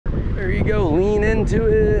There you go, lean into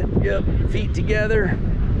it. Yep, feet together.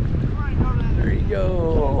 There you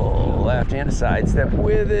go. Left hand side step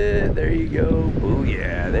with it. There you go. Oh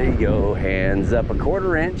yeah, there you go. Hands up a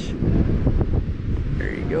 1/4 inch.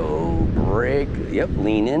 There you go. Break. Yep,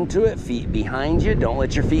 lean into it. Feet behind you. Don't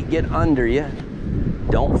let your feet get under you.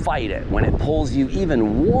 Don't fight it. When it pulls you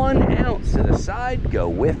even 1 ounce to the side, go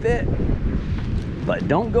with it, but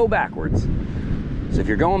don't go backwards. So if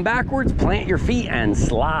you're going backwards, plant your feet and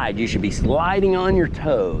slide. You should be sliding on your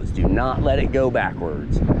toes. Do not let it go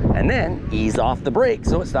backwards. And then ease off the brake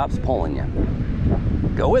so it stops pulling you.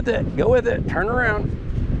 Go with it, go with it. Turn around.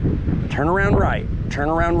 Turn around right, turn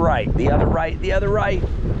around right. The other right, the other right.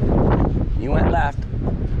 You went left.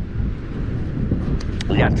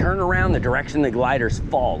 You gotta turn around the direction the glider's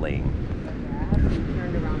falling. I haven't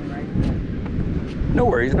turned around right. No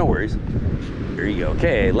worries, no worries. There you go.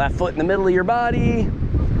 Okay, left foot in the middle of your body,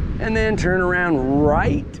 and then turn around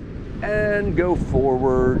right and go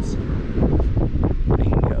forwards.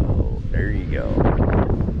 Bingo. There you go.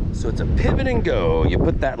 So it's a pivot and go. You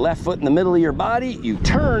put that left foot in the middle of your body, you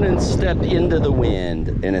turn and step into the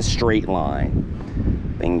wind in a straight line.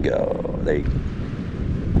 Bingo. There you go.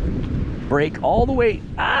 Brake all the way.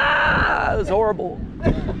 Ah, that was horrible.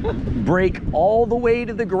 Brake all the way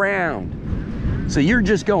to the ground. So you're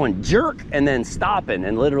just going jerk and then stopping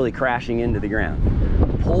and literally crashing into the ground.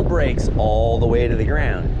 Pull brakes all the way to the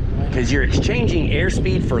ground because you're exchanging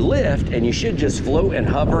airspeed for lift, and you should just float and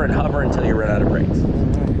hover until you run out of brakes.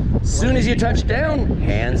 As soon as you touch down,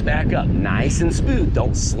 hands back up, nice and smooth.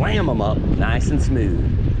 Don't slam them up, nice and smooth.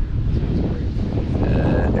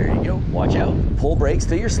 There you go, watch out. Pull brakes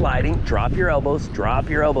till you're sliding, drop your elbows, drop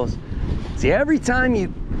your elbows. See, every time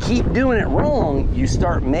you keep doing it wrong, you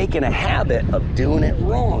start making a habit of doing it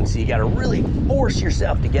wrong. So you gotta really force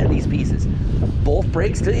yourself to get these pieces. Both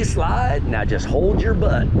brakes till you slide. Now just hold your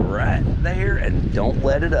butt right there and don't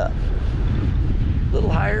let it up. A little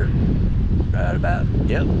higher, right about,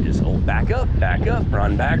 yep, just hold back up,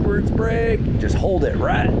 run backwards, brake, just hold it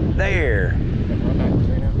right there.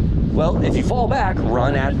 Well, if you fall back,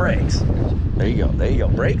 run at brakes. There you go,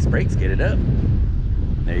 brakes, get it up.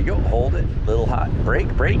 There you go, hold it, little hot, brake,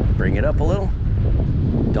 bring it up a little.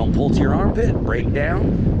 Don't pull to your armpit, brake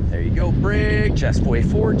down. There you go, brake, chest way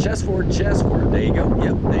forward, chest forward. There you go,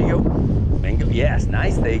 yep, there you go. Bingo, yes,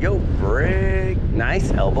 nice, there you go, brake, nice,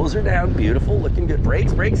 elbows are down, beautiful, looking good.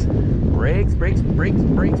 Brakes, hands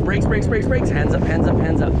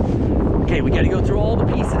up. Okay, we gotta go through all the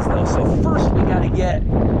pieces though. So first we gotta get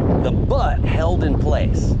the butt held in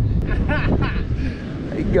place.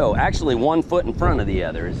 There you go. Actually, 1 foot in front of the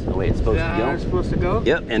other is the way it's supposed to go. It's supposed to go?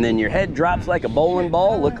 Yep, and then your head drops like a bowling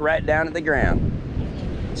ball. Look right down at the ground.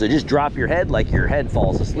 So just drop your head like your head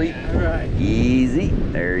falls asleep. Right. Easy.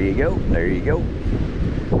 There you go.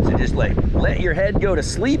 So just let your head go to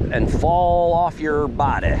sleep and fall off your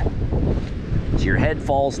body. So your head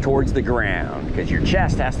falls towards the ground because your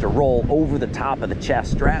chest has to roll over the top of the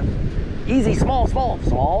chest strap. Easy, small,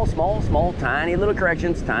 tiny little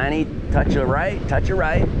corrections, tiny touch of right.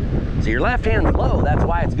 So your left hand's low, that's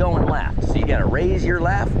why it's going left. So you gotta raise your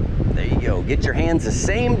left, there you go. Get your hands the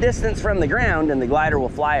same distance from the ground and the glider will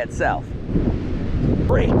fly itself.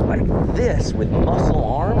 Brake like this with muscle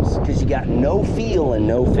arms because you got no feel and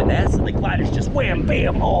no finesse, and the glider's just wham,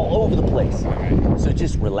 bam, all over the place. So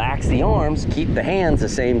just relax the arms, keep the hands the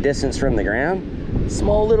same distance from the ground.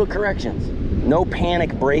 Small little corrections. No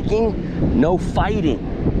panic braking, no fighting.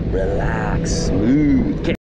 Relax, smooth.